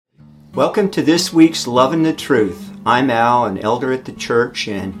Welcome to this week's Loving the Truth. I'm Al, an elder at the church,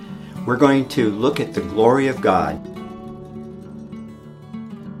 and we're going to look at the glory of God.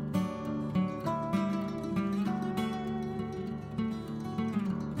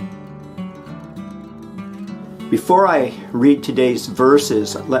 Before I read today's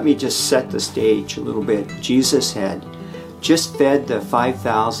verses, let me just set the stage a little bit. Jesus had just fed the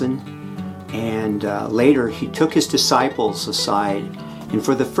 5,000, and later he took his disciples aside, and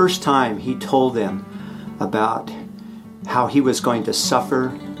for the first time he told them about how he was going to suffer,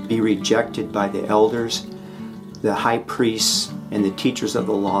 be rejected by the elders, the high priests, and the teachers of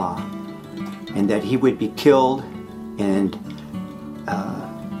the law, and that he would be killed and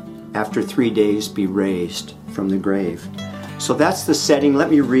after 3 days be raised from the grave. So that's the setting. Let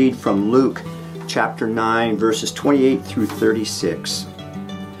me read from Luke chapter 9, verses 28 through 36.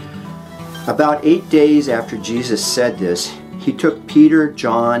 About 8 days after Jesus said this, he took Peter,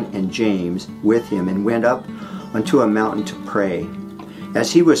 John, and James with him and went up onto a mountain to pray.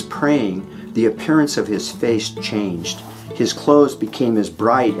 As he was praying, the appearance of his face changed. His clothes became as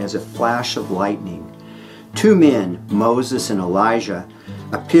bright as a flash of lightning. 2 men, Moses and Elijah,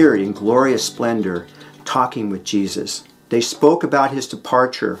 appeared in glorious splendor, talking with Jesus. They spoke about his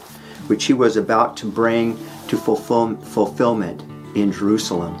departure, which he was about to bring to fulfillment in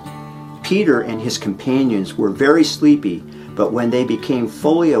Jerusalem. Peter and his companions were very sleepy, but when they became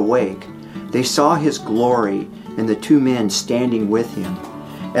fully awake, they saw his glory and the 2 men standing with him.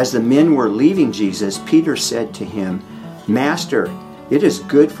 As the men were leaving Jesus, Peter said to him, "Master, it is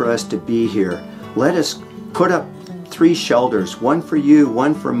good for us to be here. Let us put up 3 shelters, one for you,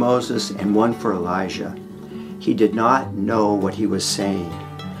 one for Moses, and one for Elijah." He did not know what he was saying.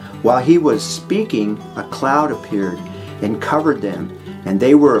 While he was speaking, a cloud appeared and covered them, and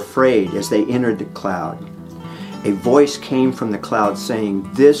they were afraid as they entered the cloud. A voice came from the cloud saying,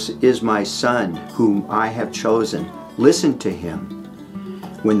 "This is my son, whom I have chosen. Listen to him."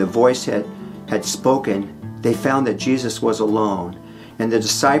 When the voice had spoken, they found that Jesus was alone, and the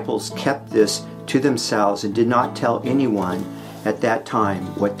disciples kept this to themselves and did not tell anyone at that time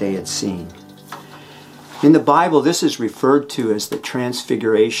what they had seen. In the Bible, this is referred to as the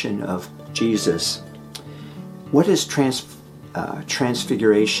transfiguration of Jesus. What does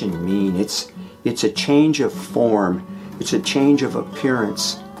transfiguration mean? It's a change of form. It's a change of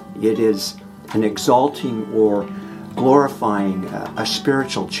appearance. It is an exalting or glorifying, a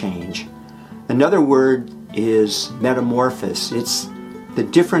spiritual change. Another word is metamorphosis. It's the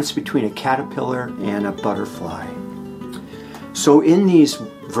difference between a caterpillar and a butterfly. So in these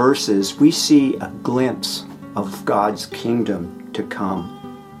verses, we see a glimpse of God's kingdom to come.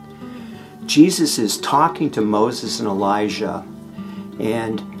 Jesus is talking to Moses and Elijah,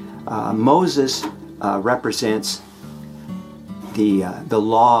 and Moses represents the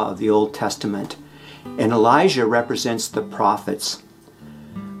law of the Old Testament, and Elijah represents the prophets.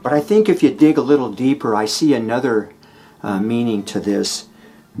 But I think if you dig a little deeper, I see another meaning to this.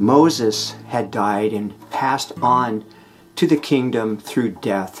 Moses had died and passed on to the kingdom through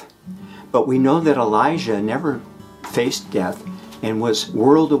death. But we know that Elijah never faced death and was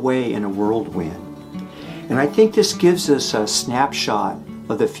whirled away in a whirlwind. And I think this gives us a snapshot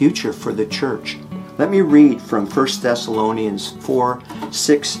of the future for the church. Let me read from 1 Thessalonians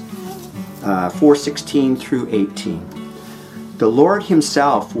 4:16 through 18. "The Lord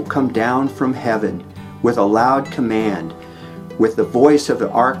himself will come down from heaven with a loud command, with the voice of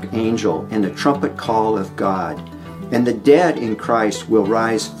the archangel and the trumpet call of God. And the dead in Christ will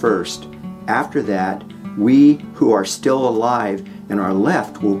rise first. After that, we who are still alive and are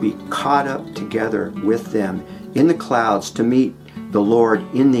left will be caught up together with them in the clouds to meet the Lord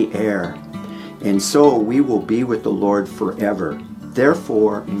in the air. And so we will be with the Lord forever.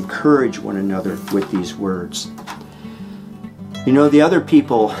 Therefore, encourage one another with these words." You know, the other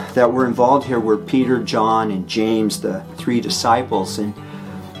people that were involved here were Peter, John, and James, the 3 disciples, and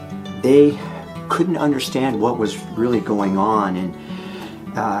they couldn't understand what was really going on, and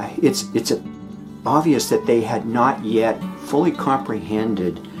it's obvious that they had not yet fully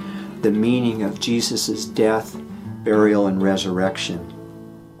comprehended the meaning of Jesus' death, burial, and resurrection.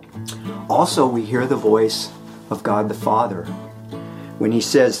 Also, we hear the voice of God the Father when he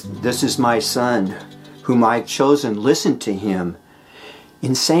says, "This is my Son, whom I've chosen. Listen to him."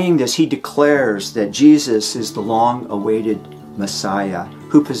 In saying this, he declares that Jesus is the long-awaited Messiah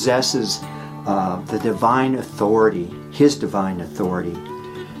who possesses the divine authority, his divine authority.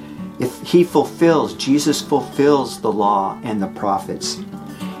 If Jesus fulfills the law and the prophets.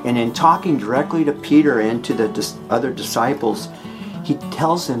 And in talking directly to Peter and to the other disciples, he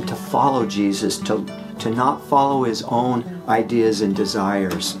tells them to follow Jesus, to not follow his own ideas and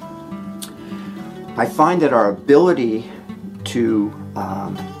desires. I find that our ability to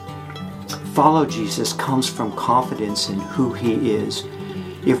follow Jesus comes from confidence in who He is.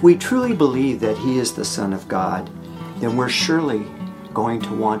 If we truly believe that He is the Son of God, then we're surely going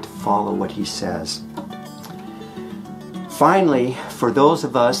to want to follow what He says. Finally, for those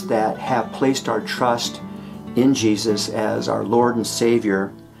of us that have placed our trust in Jesus as our Lord and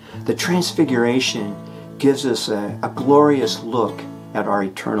Savior, the Transfiguration gives us a glorious look at our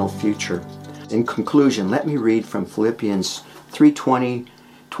eternal future. In conclusion, let me read from Philippians 3:20,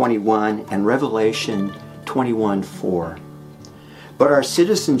 21, and Revelation 21:4. But our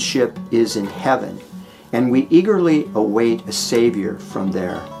citizenship is in heaven, and we eagerly await a Savior from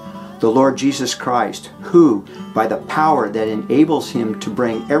there, the Lord Jesus Christ, who, by the power that enables Him to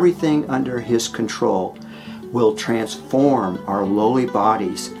bring everything under His control, will transform our lowly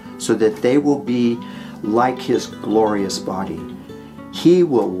bodies so that they will be like His glorious body. He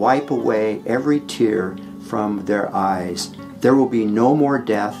will wipe away every tear from their eyes. There will be no more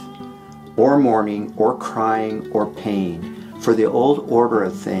death, or mourning, or crying, or pain, for the old order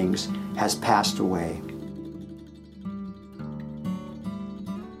of things has passed away.